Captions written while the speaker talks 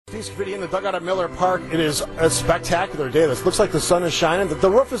East Graffiti in the dugout at Miller Park. It is a spectacular day. This looks like the sun is shining. The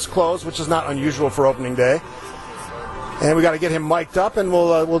roof is closed, which is not unusual for opening day. And we got to get him mic'd up, and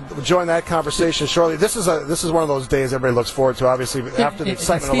we'll join that conversation shortly. This is one of those days everybody looks forward to. Obviously, after the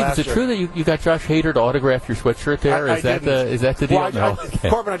excitement Steve, of last year. is it true that you got Josh Hader to autograph your sweatshirt there? Is that the deal? Well, no.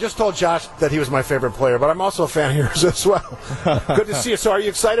 Okay. Corbin, I just told Josh that he was my favorite player, but I'm also a fan of yours as well. Good to see you. So, are you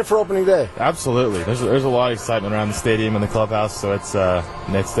excited for opening day? Absolutely. There's a lot of excitement around the stadium and the clubhouse, so it's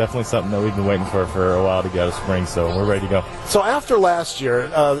definitely something that we've been waiting for a while to get out of spring. So we're ready to go. So after last year,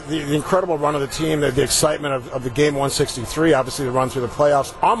 the incredible run of the team, the excitement of the game 163, obviously. Run through the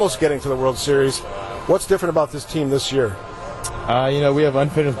playoffs, almost getting to the World Series. What's different about this team this year? We have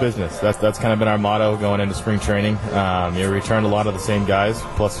unfinished business. That's kind of been our motto going into spring training. We returned a lot of the same guys,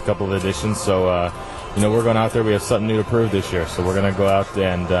 plus a couple of additions. So, we're going out there. We have something new to prove this year. So we're going to go out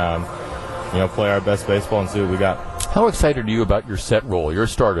and, play our best baseball and see what we got. How excited are you about your set role? You're a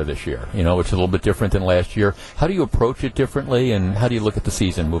starter this year, which is a little bit different than last year. How do you approach it differently, and how do you look at the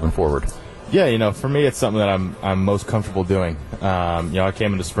season moving forward? Yeah, for me, it's something that I'm most comfortable doing. I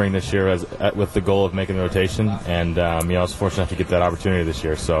came into spring this year with the goal of making the rotation, and I was fortunate to get that opportunity this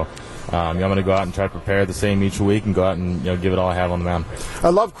year. So I'm going to go out and try to prepare the same each week and go out and give it all I have on the mound. I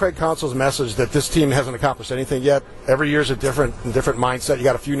love Craig Counsell's message that this team hasn't accomplished anything yet. Every year is a different mindset. You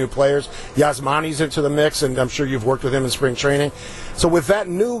got a few new players. Yasmani's into the mix, and I'm sure you've worked with him in spring training. So with that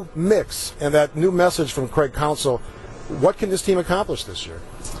new mix and that new message from Craig Counsell, what can this team accomplish this year?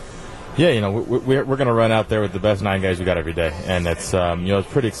 Yeah, we're going to run out there with the best 9 guys we got every day, and it's it's a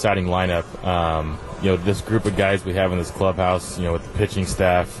pretty exciting lineup. This group of guys we have in this clubhouse, with the pitching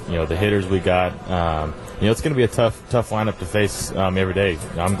staff, the hitters we got. It's going to be a tough lineup to face every day.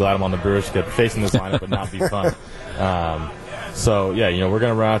 I'm glad I'm on the Brewers to get facing this lineup, but not be fun. We're going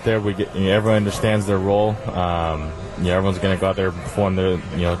to run out there. Everyone understands their role. Everyone's going to go out there and perform their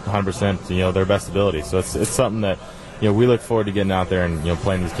 100%, their best ability. So it's something that. We look forward to getting out there and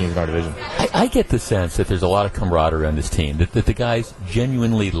playing these teams in our division. I get the sense that there's a lot of camaraderie on this team, that the guys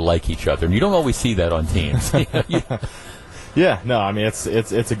genuinely like each other, and you don't always see that on teams. Yeah, no, I mean it's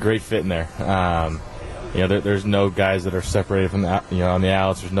a great fit in there. There's no guys that are separated from on the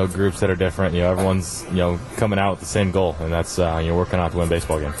outs. There's no groups that are different. Everyone's coming out with the same goal, and that's working out to win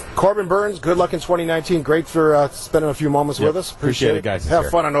baseball games. Corbin Burnes, good luck in 2019. Great for spending a few moments with us. Appreciate it, guys.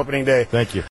 Have fun on opening day. Thank you.